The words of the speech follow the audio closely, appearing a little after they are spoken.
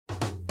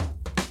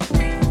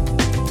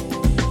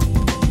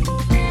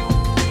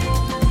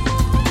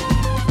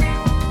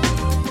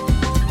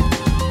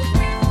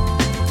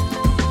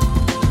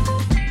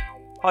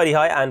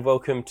Hi, and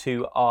welcome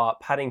to our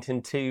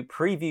Paddington 2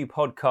 preview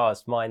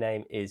podcast. My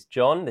name is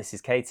John. This is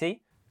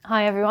Katie.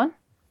 Hi, everyone.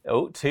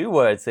 Oh, 2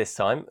 words this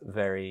time.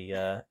 Very,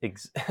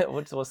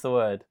 what's the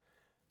word?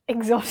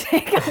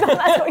 Exotic. I thought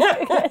that's what you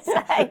were going to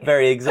say.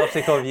 Very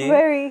exotic of you.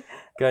 Very.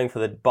 Going for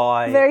the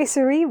bi. Very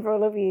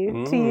cerebral of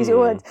you to use your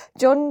words.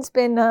 John's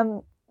been,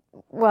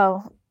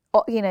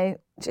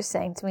 just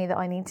saying to me that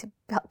I need to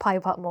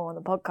pipe up more on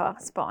the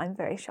podcast, but I'm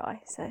very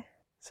shy,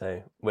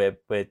 So we're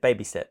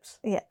baby steps.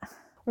 Yeah.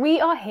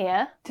 We are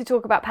here to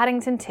talk about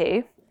Paddington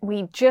 2.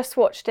 We just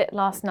watched it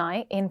last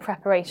night in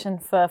preparation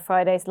for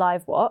Friday's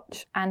live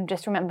watch and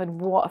just remembered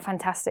what a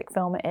fantastic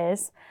film it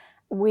is.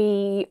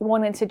 We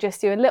wanted to just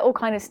do a little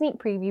kind of sneak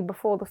preview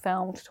before the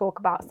film to talk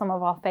about some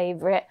of our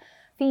favourite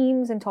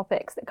themes and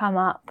topics that come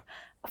up.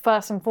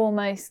 First and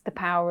foremost, the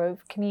power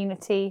of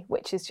community,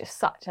 which is just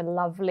such a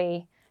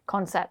lovely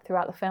concept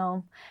throughout the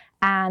film,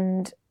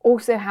 and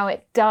also how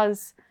it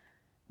does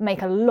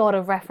make a lot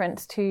of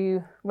reference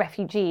to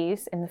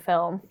refugees in the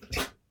film.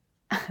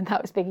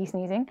 That was Biggie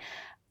sneezing.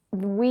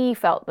 We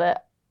felt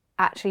that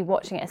actually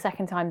watching it a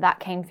second time, that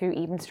came through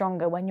even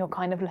stronger when you're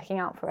kind of looking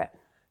out for it.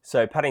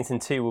 So Paddington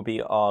 2 will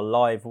be our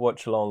live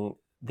watch along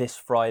this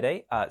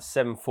Friday at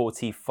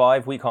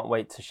 7:45. We can't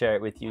wait to share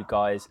it with you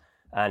guys,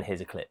 and here's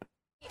a clip.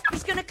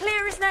 He's going to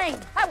clear his name.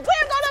 And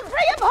we're going to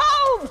bring him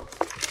home!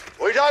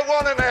 We don't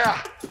want him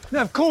here!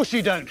 No, of course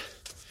you don't.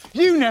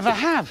 You never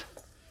have.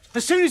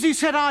 As soon as you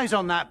set eyes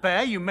on that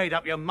bear, you made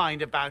up your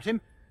mind about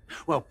him.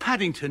 Well,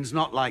 Paddington's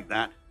not like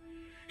that.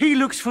 He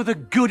looks for the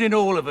good in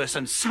all of us,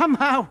 and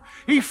somehow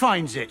he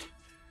finds it.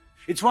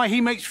 It's why he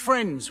makes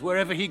friends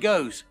wherever he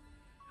goes.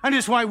 And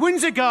it's why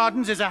Windsor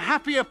Gardens is a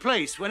happier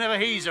place whenever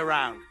he's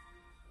around.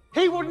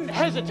 He wouldn't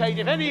hesitate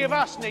if any of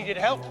us needed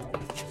help.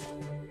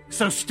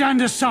 So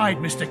stand aside,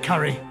 Mr.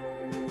 Curry,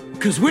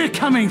 because we're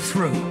coming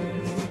through.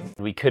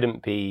 We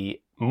couldn't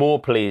be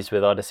more pleased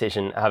with our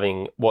decision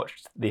having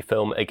watched the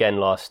film again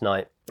last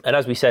night. And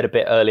as we said a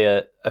bit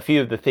earlier, a few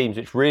of the themes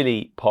which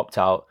really popped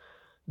out: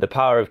 the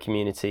power of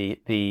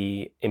community,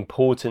 the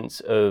importance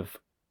of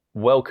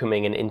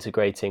welcoming and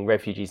integrating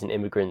refugees and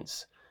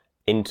immigrants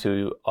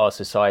into our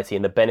society,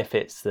 and the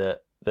benefits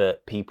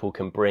that people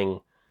can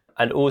bring.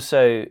 And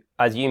also,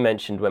 as you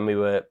mentioned when we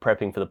were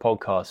prepping for the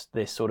podcast,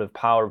 this sort of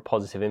power of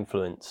positive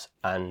influence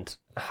and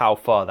how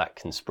far that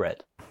can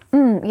spread.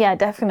 Yeah,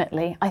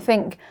 definitely. I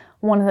think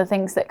one of the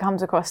things that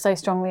comes across so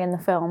strongly in the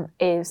film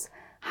is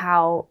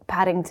how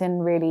Paddington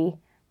really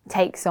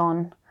takes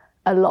on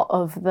a lot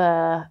of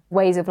the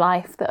ways of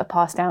life that are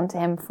passed down to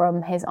him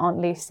from his Aunt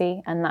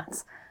Lucy. And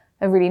that's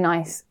a really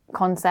nice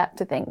concept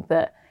to think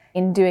that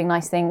in doing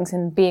nice things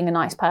and being a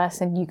nice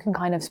person, you can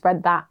kind of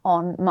spread that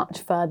on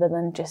much further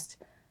than just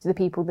the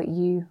people that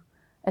you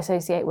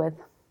associate with.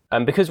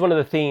 And because one of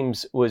the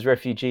themes was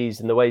refugees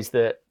and the ways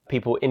that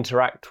people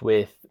interact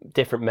with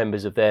different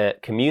members of their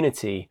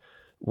community,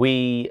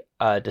 we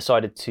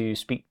decided to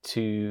speak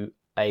to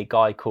a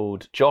guy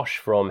called Josh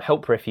from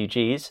Help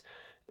Refugees,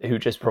 who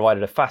just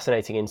provided a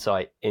fascinating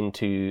insight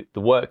into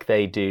the work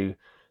they do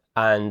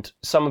and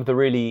some of the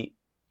really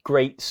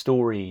great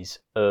stories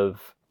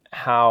of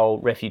how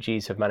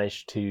refugees have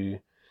managed to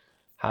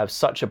have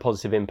such a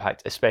positive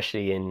impact,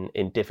 especially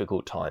in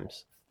difficult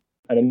times.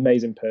 An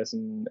amazing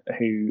person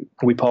who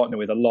we partner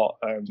with a lot,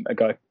 a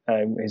guy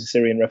who's a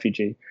Syrian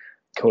refugee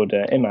called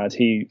Imad.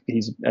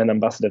 He's an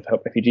ambassador for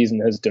Help Refugees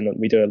and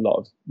we do a lot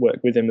of work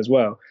with him as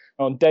well.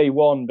 On day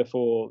one,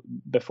 before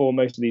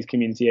most of these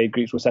community aid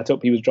groups were set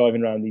up, he was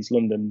driving around East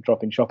London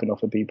dropping shopping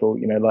off of people,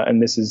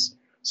 and this is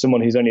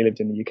someone who's only lived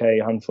in the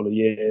UK a handful of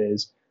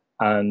years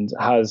and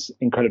has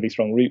incredibly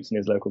strong roots in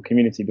his local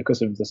community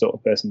because of the sort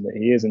of person that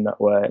he is in that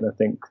way. And I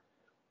think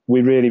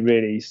we really,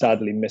 really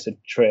sadly miss a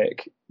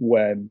trick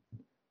when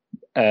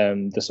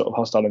the sort of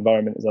hostile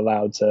environment is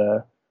allowed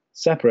to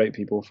separate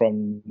people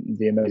from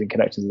the amazing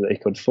connections that they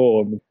could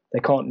form. They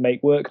can't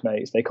make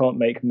workmates. They can't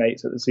make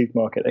mates at the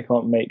supermarket. They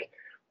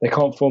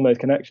can't form those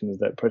connections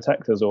that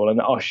protect us all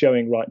and are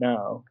showing right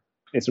now.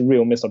 It's a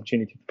real missed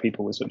opportunity for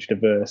people with such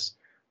diverse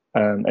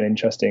and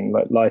interesting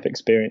life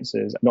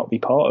experiences not be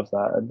part of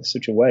that. And it's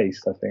such a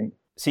waste, I think.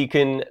 So you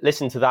can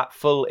listen to that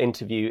full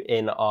interview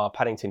in our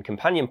Paddington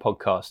Companion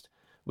podcast,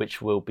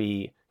 which will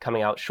be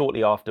coming out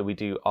shortly after we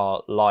do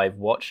our live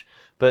watch.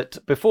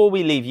 But before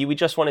we leave you, we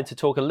just wanted to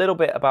talk a little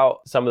bit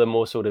about some of the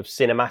more sort of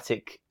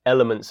cinematic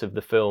elements of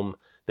the film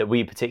that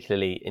we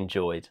particularly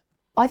enjoyed.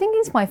 I think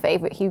it's my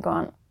favourite Hugh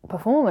Grant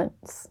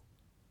performance.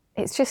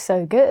 It's just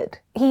so good.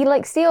 He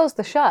steals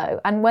the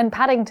show, and when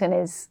Paddington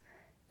is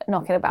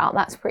knocking about,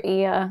 that's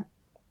pretty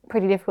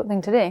difficult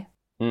thing to do.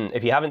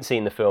 If you haven't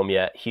seen the film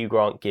yet, Hugh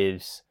Grant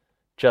gives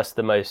just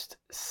the most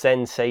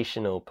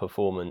sensational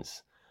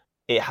performance.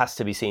 It has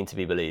to be seen to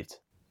be believed.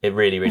 It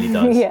really, really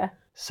does. Yeah.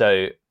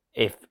 So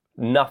if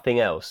nothing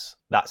else,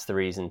 that's the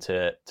reason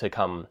to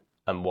come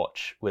and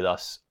watch with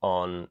us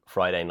on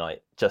Friday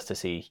night, just to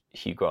see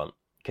Hugh Grant,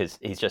 because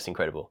he's just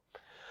incredible.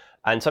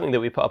 And something that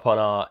we put up on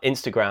our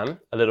Instagram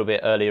a little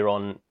bit earlier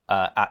on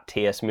at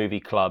TS Movie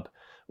Club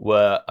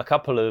were a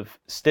couple of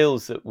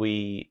stills that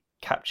we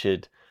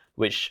captured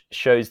which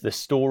shows the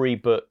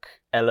storybook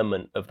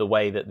element of the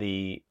way that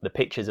the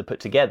pictures are put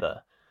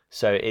together.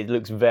 So it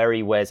looks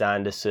very Wes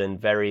Anderson,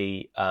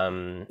 very...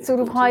 sort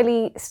of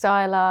highly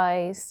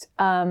stylized,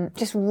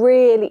 just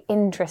really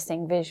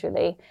interesting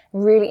visually,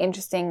 really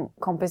interesting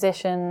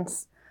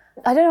compositions.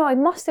 I don't know, I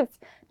must have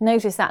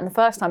noticed that in the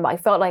first time, but I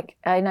felt like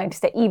I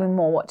noticed it even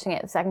more watching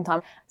it the second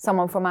time.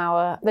 Someone from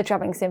the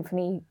Travelling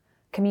Symphony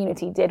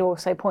community did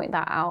also point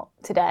that out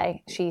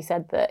today. She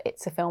said that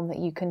it's a film that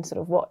you can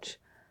sort of watch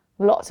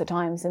lots of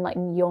times and like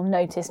you'll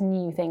notice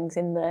new things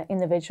in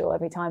the visual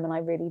every time, and I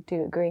really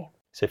do agree.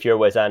 So if you're a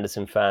Wes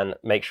Anderson fan,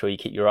 make sure you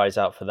keep your eyes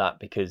out for that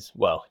because,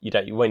 well, you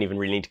won't even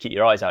really need to keep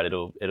your eyes out.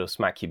 It'll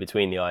smack you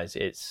between the eyes.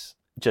 It's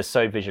just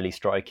so visually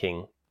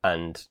striking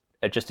and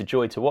just a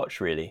joy to watch,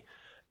 really.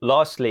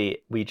 Lastly,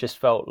 we just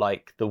felt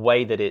like the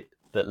way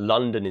that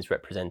London is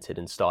represented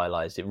and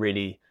stylized, it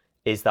really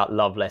is that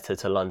love letter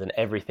to London.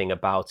 Everything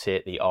about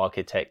it, the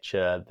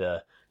architecture,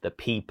 the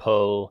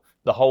people,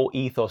 the whole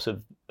ethos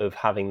of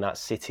having that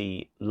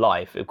city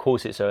life. Of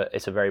course, it's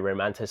a very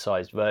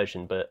romanticized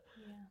version, but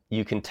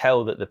you can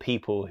tell that the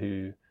people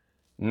who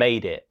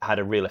made it had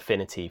a real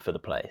affinity for the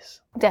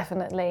place.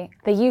 Definitely.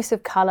 The use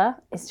of colour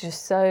is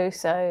just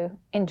so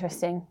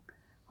interesting,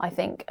 I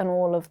think, and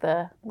all of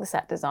the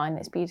set design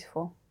is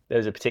beautiful.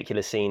 There's a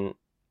particular scene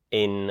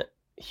in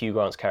Hugh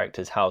Grant's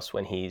character's house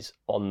when he's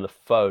on the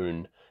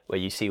phone where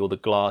you see all the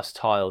glass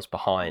tiles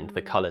behind.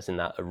 The colours in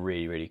that are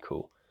really, really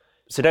cool.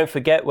 So don't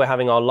forget, we're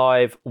having our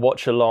live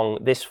watch along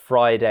this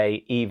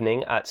Friday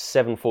evening at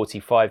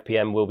 7:45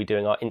 p.m. We'll be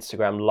doing our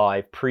Instagram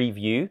live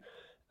preview.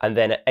 And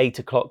then at 8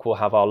 o'clock, we'll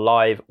have our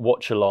live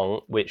watch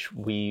along, which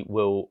we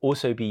will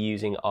also be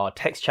using our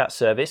text chat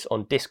service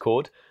on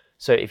Discord.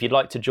 So if you'd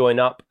like to join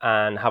up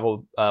and have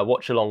a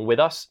watch along with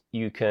us,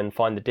 you can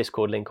find the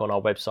Discord link on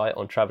our website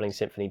on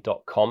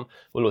travellingsymphony.com.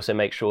 We'll also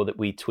make sure that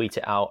we tweet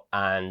it out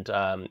and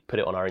put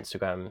it on our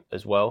Instagram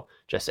as well,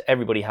 just so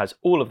everybody has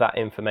all of that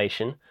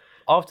information.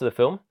 After the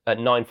film, at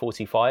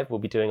 9:45, we'll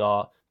be doing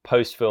our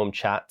post-film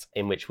chat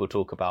in which we'll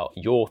talk about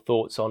your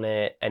thoughts on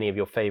it, any of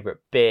your favourite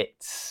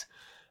bits,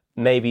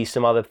 maybe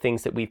some other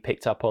things that we've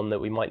picked up on that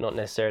we might not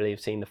necessarily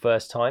have seen the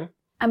first time.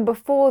 And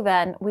before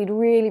then, we'd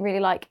really, really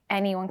like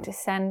anyone to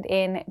send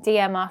in,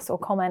 DM us or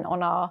comment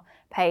on our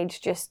page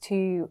just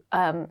to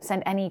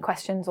send any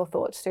questions or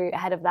thoughts through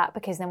ahead of that,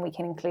 because then we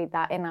can include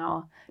that in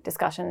our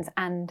discussions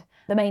and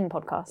the main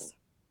podcast.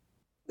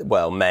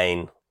 Well,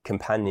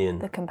 companion.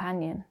 The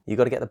companion. You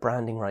got to get the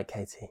branding right,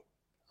 Katie.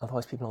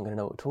 Otherwise, people aren't going to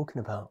know what we're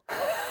talking about.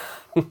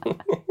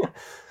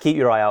 Keep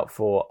your eye out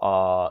for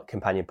our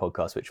companion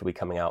podcast, which will be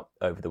coming out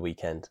over the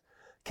weekend.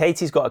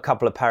 Katie's got a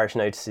couple of parish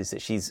notices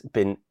that she's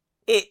been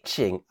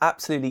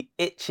absolutely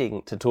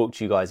itching to talk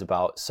to you guys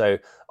about. So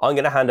I'm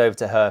going to hand over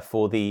to her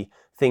for the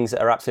things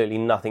that are absolutely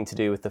nothing to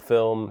do with the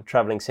film,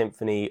 Travelling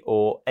Symphony,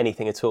 or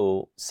anything at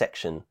all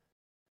section.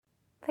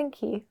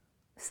 Thank you.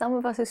 Some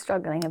of us are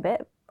struggling a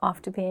bit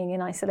after being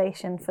in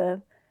isolation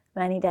for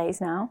many days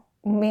now.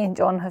 Me and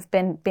John have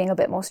been being a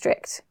bit more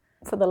strict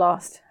for the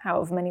last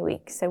however many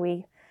weeks, so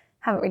we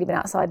haven't really been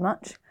outside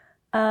much.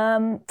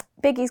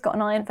 Biggie's got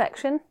an eye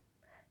infection,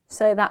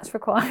 so that's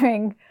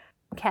requiring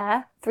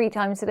care 3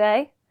 times a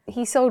day.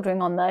 He's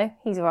soldering on though,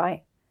 he's all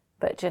right,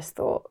 but just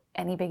thought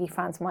any Biggie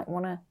fans might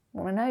want to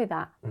know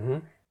that. Mm-hmm.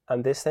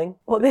 And this thing?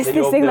 Well, this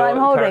thing that I'm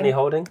currently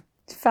holding?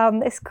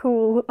 Found this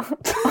cool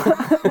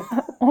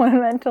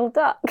ornamental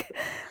duck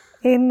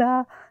in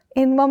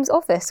Mum's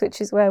office,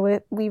 which is where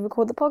we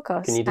record the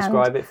podcast. Can you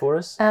describe it for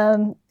us?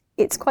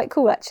 It's quite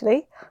cool,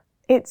 actually.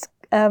 It's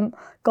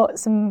got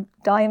some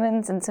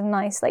diamonds and some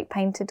nice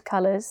painted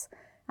colours,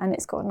 and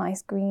it's got a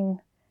nice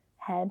green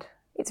head.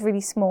 It's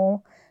really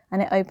small,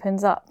 and it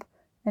opens up,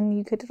 and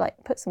you could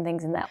put some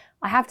things in there.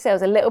 I have to say I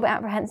was a little bit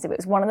apprehensive. It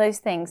was one of those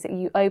things that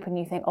you open,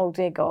 you think, oh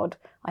dear God,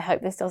 I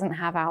hope this doesn't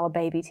have our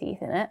baby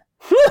teeth in it.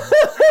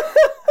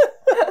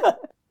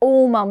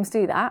 All mums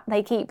do that.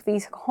 They keep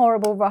these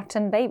horrible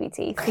rotten baby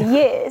teeth for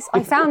years.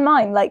 I found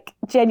mine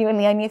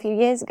genuinely only a few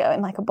years ago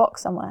in a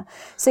box somewhere.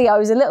 So yeah, I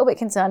was a little bit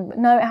concerned, but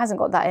no, it hasn't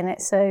got that in it.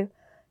 So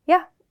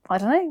yeah, I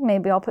don't know.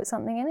 Maybe I'll put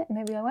something in it.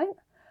 Maybe I won't.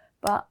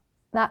 But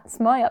that's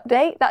my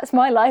update. That's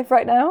my life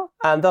right now.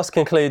 And thus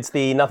concludes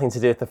the Nothing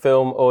to Do with the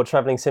Film or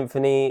Travelling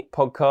Symphony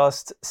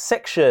podcast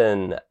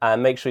section.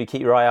 And make sure you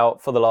keep your eye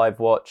out for the live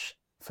watch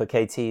for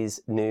Katie's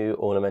new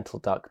ornamental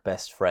duck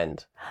best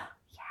friend.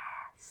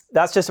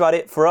 That's just about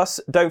it for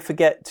us. Don't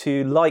forget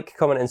to like,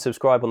 comment and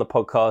subscribe on the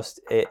podcast.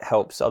 It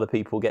helps other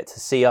people get to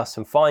see us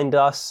and find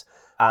us.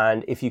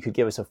 And if you could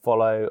give us a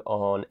follow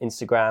on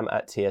Instagram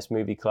at TS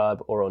Movie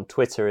Club or on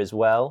Twitter as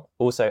well,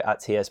 also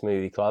at TS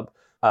Movie Club.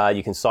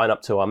 You can sign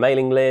up to our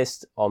mailing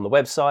list on the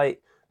website.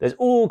 There's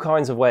all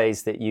kinds of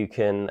ways that you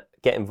can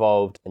get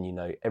involved and you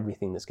know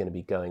everything that's going to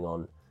be going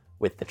on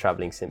with the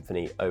Travelling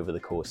Symphony over the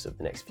course of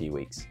the next few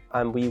weeks.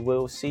 And we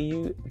will see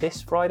you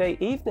this Friday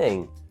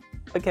evening.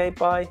 Okay,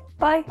 bye.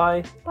 Bye.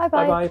 Bye. Bye.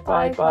 Bye. Bye.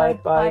 Bye. Bye.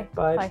 Bye.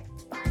 Bye.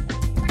 Bye.